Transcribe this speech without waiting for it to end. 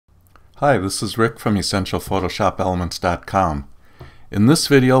Hi, this is Rick from EssentialPhotoshopElements.com. In this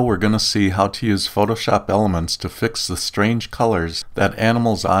video we're going to see how to use Photoshop Elements to fix the strange colors that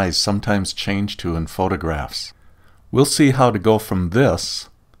animals' eyes sometimes change to in photographs. We'll see how to go from this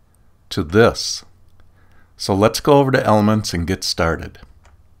to this. So let's go over to Elements and get started.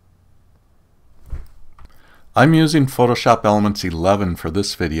 I'm using Photoshop Elements 11 for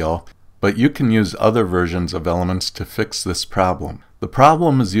this video, but you can use other versions of Elements to fix this problem. The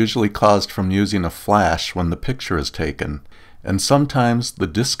problem is usually caused from using a flash when the picture is taken, and sometimes the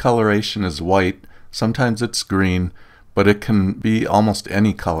discoloration is white, sometimes it's green, but it can be almost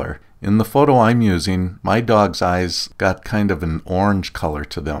any color. In the photo I'm using, my dog's eyes got kind of an orange color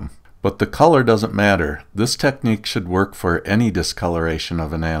to them. But the color doesn't matter. This technique should work for any discoloration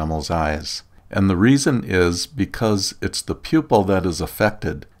of an animal's eyes. And the reason is because it's the pupil that is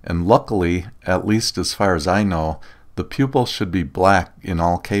affected, and luckily, at least as far as I know, the pupil should be black in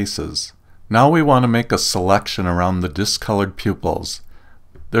all cases. Now we want to make a selection around the discolored pupils.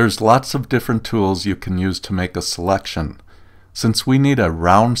 There's lots of different tools you can use to make a selection. Since we need a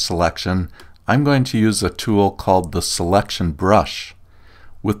round selection, I'm going to use a tool called the selection brush.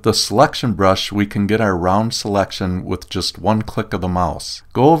 With the selection brush, we can get our round selection with just one click of the mouse.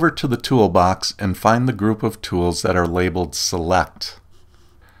 Go over to the toolbox and find the group of tools that are labeled Select.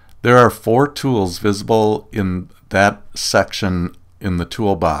 There are 4 tools visible in that section in the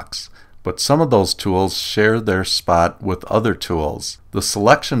toolbox, but some of those tools share their spot with other tools. The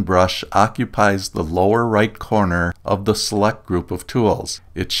selection brush occupies the lower right corner of the select group of tools.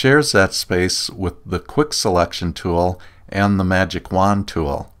 It shares that space with the quick selection tool and the magic wand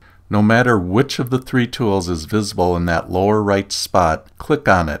tool. No matter which of the 3 tools is visible in that lower right spot, click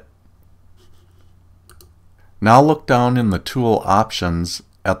on it. Now look down in the tool options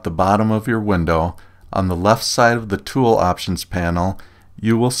at the bottom of your window. On the left side of the Tool Options panel,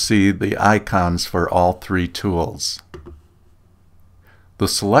 you will see the icons for all 3 tools. The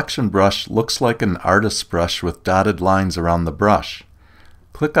selection brush looks like an artist's brush with dotted lines around the brush.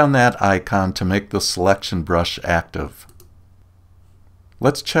 Click on that icon to make the selection brush active.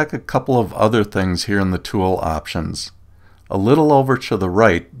 Let's check a couple of other things here in the Tool Options. A little over to the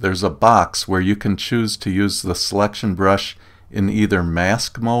right, there's a box where you can choose to use the selection brush in either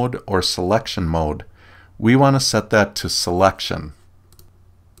mask mode or selection mode. We want to set that to selection.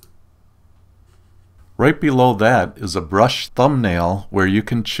 Right below that is a brush thumbnail where you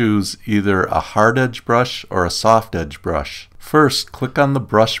can choose either a hard edge brush or a soft edge brush. First, click on the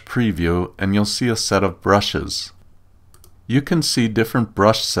brush preview and you'll see a set of brushes. You can see different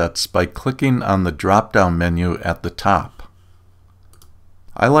brush sets by clicking on the drop-down menu at the top.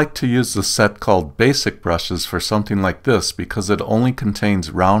 I like to use the set called Basic Brushes for something like this because it only contains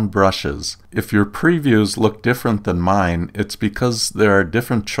round brushes. If your previews look different than mine, it's because there are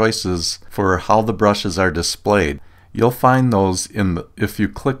different choices for how the brushes are displayed. You'll find those if you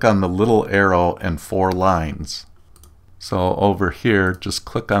click on the little arrow and 4 lines. So over here, just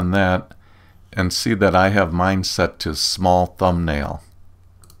click on that and see that I have mine set to small thumbnail.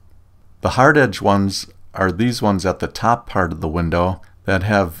 The hard edge ones are these ones at the top part of the window that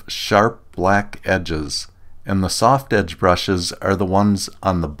have sharp black edges, and the soft edge brushes are the ones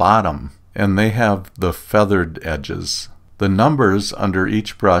on the bottom, and they have the feathered edges. The numbers under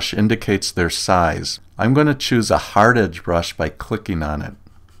each brush indicates their size. I'm going to choose a hard edge brush by clicking on it.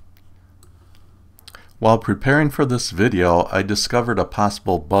 While preparing for this video, I discovered a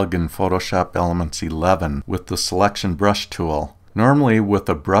possible bug in Photoshop Elements 11 with the selection brush tool. Normally with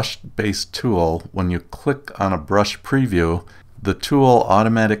a brush-based tool, when you click on a brush preview, the tool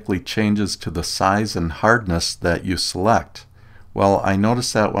automatically changes to the size and hardness that you select. Well, I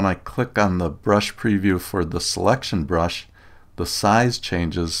notice that when I click on the brush preview for the selection brush, the size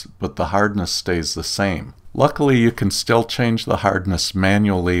changes, but the hardness stays the same. Luckily, you can still change the hardness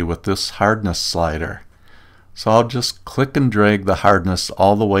manually with this hardness slider. So I'll just click and drag the hardness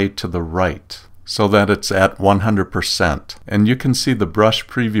all the way to the right so that it's at 100%. And you can see the brush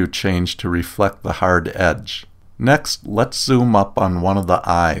preview change to reflect the hard edge. Next, let's zoom up on one of the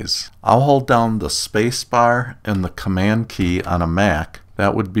eyes. I'll hold down the space bar and the command key on a Mac.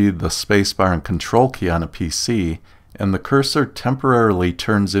 That would be the space bar and control key on a PC, and the cursor temporarily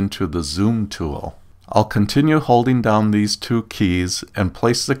turns into the zoom tool. I'll continue holding down these 2 keys and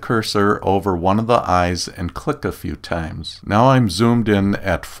place the cursor over one of the eyes and click a few times. Now I'm zoomed in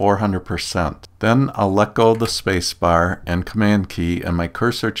at 400%. Then I'll let go of the space bar and command key and my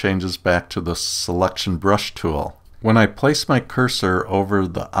cursor changes back to the selection brush tool. When I place my cursor over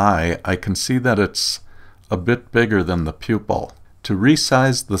the eye, I can see that it's a bit bigger than the pupil. To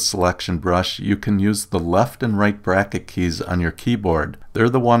resize the selection brush, you can use the left and right bracket keys on your keyboard. They're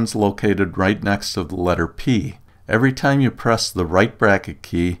the ones located right next to the letter P. Every time you press the right bracket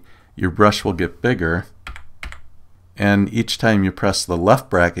key, your brush will get bigger, and each time you press the left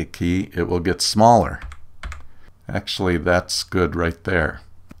bracket key, it will get smaller. Actually, that's good right there.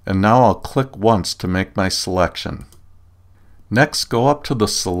 And now I'll click once to make my selection. Next, go up to the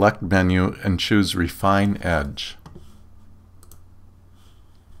Select menu and choose Refine Edge.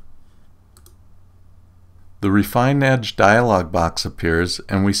 The Refine Edge dialog box appears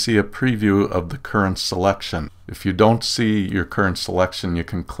and we see a preview of the current selection. If you don't see your current selection, you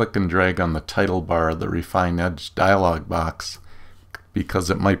can click and drag on the title bar of the Refine Edge dialog box because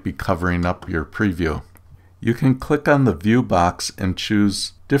it might be covering up your preview. You can click on the View box and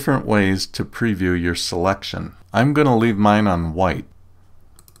choose different ways to preview your selection. I'm going to leave mine on white.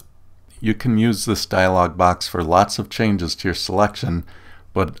 You can use this dialog box for lots of changes to your selection,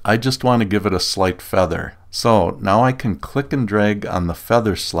 but I just want to give it a slight feather. So now I can click and drag on the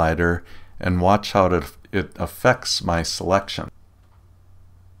feather slider and watch how it affects my selection.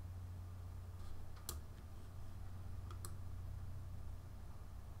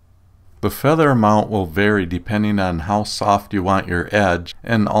 The feather amount will vary depending on how soft you want your edge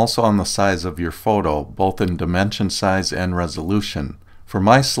and also on the size of your photo, both in dimension size and resolution. For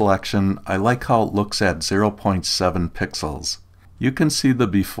my selection, I like how it looks at 0.7 pixels. You can see the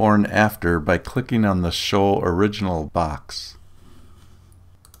before and after by clicking on the Show Original box.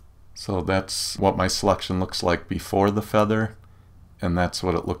 So that's what my selection looks like before the feather, and that's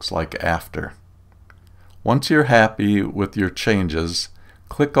what it looks like after. Once you're happy with your changes,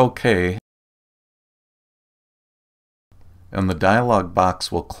 click OK, and the dialog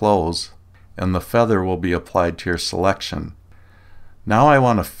box will close, and the feather will be applied to your selection. Now I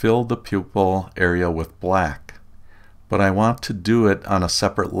want to fill the pupil area with black. But I want to do it on a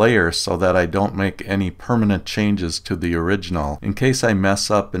separate layer so that I don't make any permanent changes to the original. In case I mess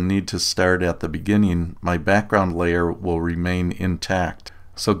up and need to start at the beginning, my background layer will remain intact.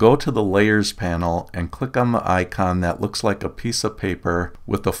 So go to the Layers panel and click on the icon that looks like a piece of paper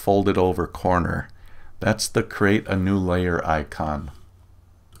with a folded over corner. That's the Create a New Layer icon.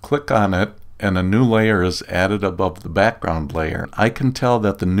 Click on it, and a new layer is added above the background layer. I can tell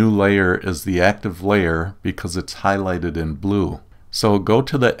that the new layer is the active layer because it's highlighted in blue. So go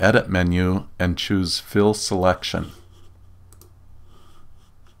to the Edit menu and choose Fill Selection.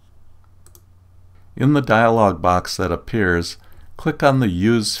 In the dialog box that appears, click on the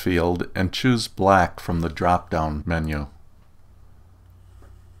Use field and choose Black from the drop-down menu.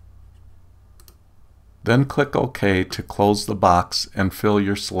 Then click OK to close the box and fill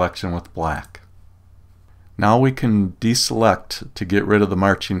your selection with black. Now we can deselect to get rid of the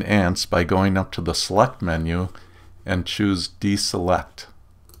marching ants by going up to the Select menu and choose Deselect.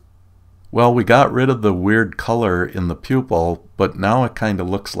 Well, we got rid of the weird color in the pupil, but now it kind of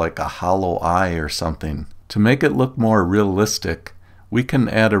looks like a hollow eye or something. To make it look more realistic, we can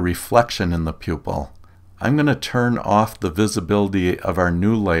add a reflection in the pupil. I'm going to turn off the visibility of our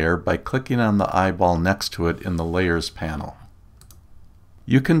new layer by clicking on the eyeball next to it in the Layers panel.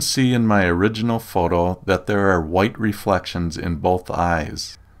 You can see in my original photo that there are white reflections in both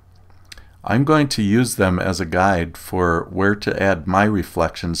eyes. I'm going to use them as a guide for where to add my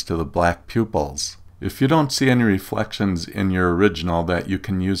reflections to the black pupils. If you don't see any reflections in your original that you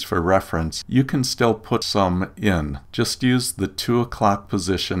can use for reference, you can still put some in. Just use the 2 o'clock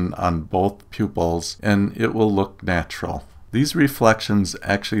position on both pupils and it will look natural. These reflections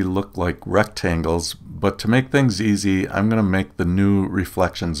actually look like rectangles, but to make things easy, I'm going to make the new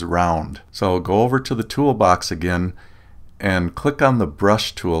reflections round. So go over to the toolbox again and click on the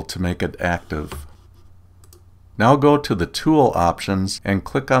brush tool to make it active. Now go to the tool options and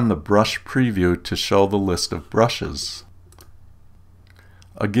click on the brush preview to show the list of brushes.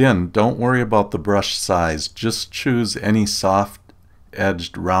 Again, don't worry about the brush size, just choose any soft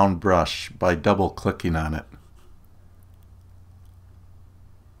edged round brush by double clicking on it.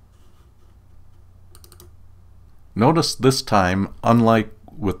 Notice this time, unlike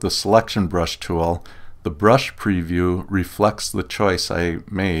with the selection brush tool, the brush preview reflects the choice I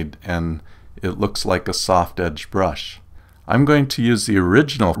made and it looks like a soft edge brush. I'm going to use the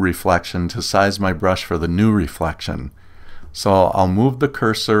original reflection to size my brush for the new reflection. So I'll move the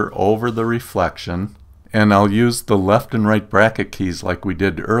cursor over the reflection and I'll use the left and right bracket keys like we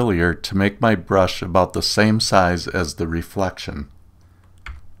did earlier to make my brush about the same size as the reflection.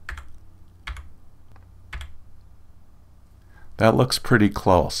 That looks pretty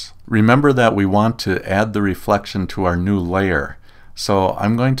close. Remember that we want to add the reflection to our new layer. So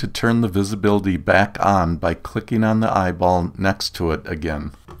I'm going to turn the visibility back on by clicking on the eyeball next to it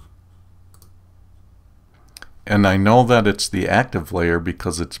again. And I know that it's the active layer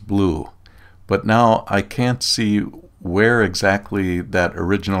because it's blue. But now I can't see where exactly that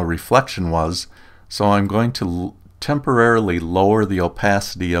original reflection was, so I'm going to temporarily lower the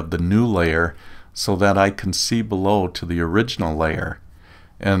opacity of the new layer so that I can see below to the original layer.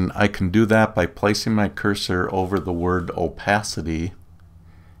 And I can do that by placing my cursor over the word opacity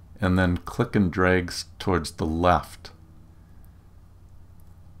and then click and drag towards the left.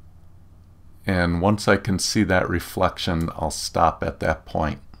 And once I can see that reflection, I'll stop at that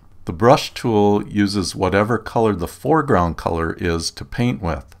point. The brush tool uses whatever color the foreground color is to paint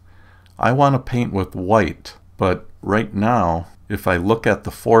with. I want to paint with white, but right now, if I look at the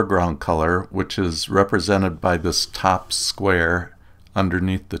foreground color, which is represented by this top square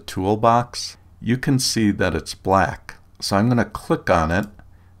underneath the toolbox, you can see that it's black. So I'm going to click on it,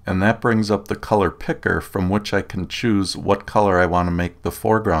 and that brings up the color picker from which I can choose what color I want to make the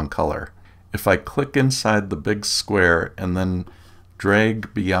foreground color. If I click inside the big square and then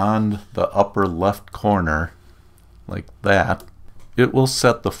drag beyond the upper left corner like that, it will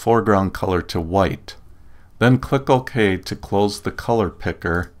set the foreground color to white. Then click OK to close the color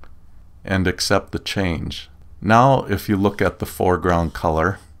picker and accept the change. Now if you look at the foreground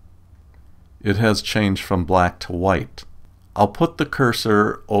color, it has changed from black to white. I'll put the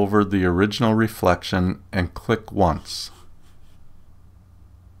cursor over the original reflection and click once.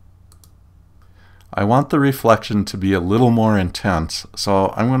 I want the reflection to be a little more intense,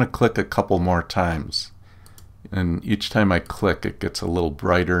 so I'm going to click a couple more times. And each time I click, it gets a little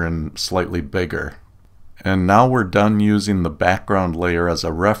brighter and slightly bigger. And now we're done using the background layer as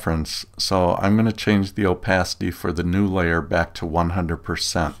a reference, so I'm going to change the opacity for the new layer back to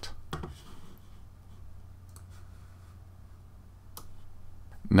 100%.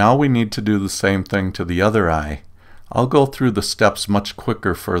 Now we need to do the same thing to the other eye. I'll go through the steps much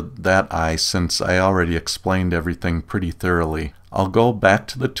quicker for that eye since I already explained everything pretty thoroughly. I'll go back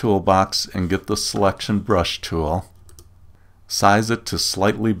to the toolbox and get the selection brush tool, size it to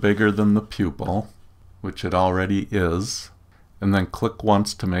slightly bigger than the pupil, which it already is, and then click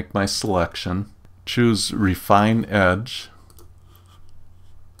once to make my selection. Choose Refine Edge,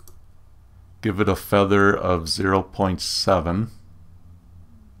 give it a feather of 0.7,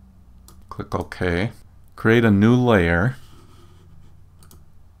 click OK. Create a new layer,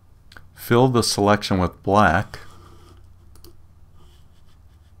 fill the selection with black,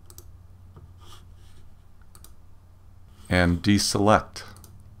 and deselect.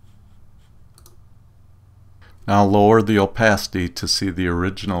 Now lower the opacity to see the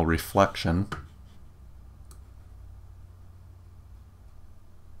original reflection.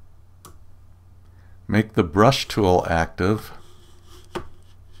 Make the brush tool active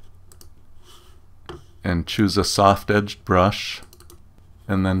and choose a soft-edged brush,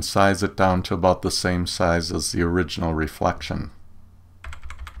 and then size it down to about the same size as the original reflection.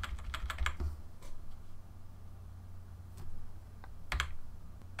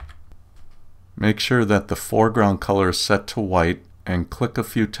 Make sure that the foreground color is set to white and click a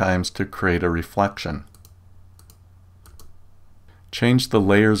few times to create a reflection. Change the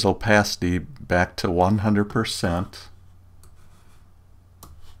layer's opacity back to 100%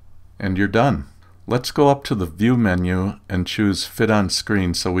 and you're done. Let's go up to the View menu and choose Fit on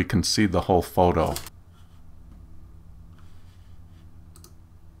Screen so we can see the whole photo.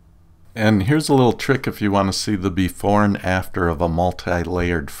 And here's a little trick if you want to see the before and after of a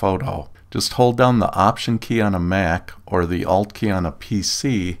multi-layered photo. Just hold down the Option key on a Mac or the Alt key on a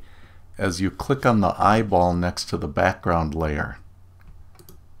PC as you click on the eyeball next to the background layer.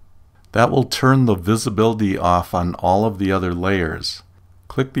 That will turn the visibility off on all of the other layers.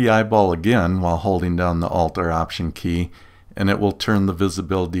 Click the eyeball again while holding down the Alt or Option key, and it will turn the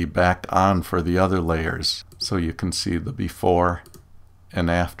visibility back on for the other layers, so you can see the before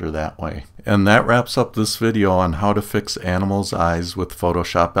and after that way. And that wraps up this video on how to fix animals' eyes with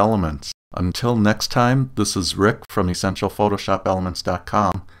Photoshop Elements. Until next time, this is Rick from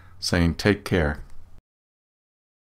EssentialPhotoshopElements.com saying take care.